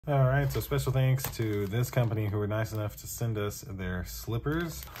All right, so special thanks to this company who were nice enough to send us their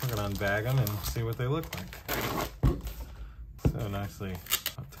slippers. We're gonna unbag them and see what they look like. So nicely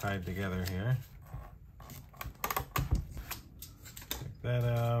tied together here. Take that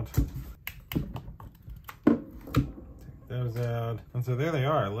out. Take those out. And so there they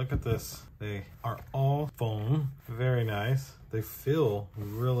are. Look at this. They are all foam. Very nice. They feel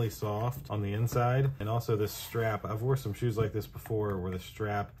really soft on the inside. And also this strap, I've worn some shoes like this before where the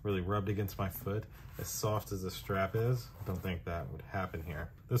strap really rubbed against my foot. As soft as the strap is, I don't think that would happen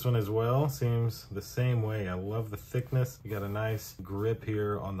here. This one as well seems the same way. I love the thickness. You got a nice grip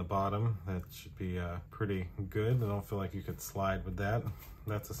here on the bottom. That should be pretty good. I don't feel like you could slide with that.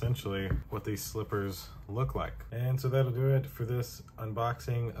 That's essentially what these slippers look like. And so that'll do it for this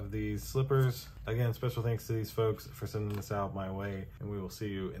unboxing of these slippers. Again, special thanks to these folks for sending this out my way, and we will see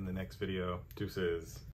you in the next video. Deuces.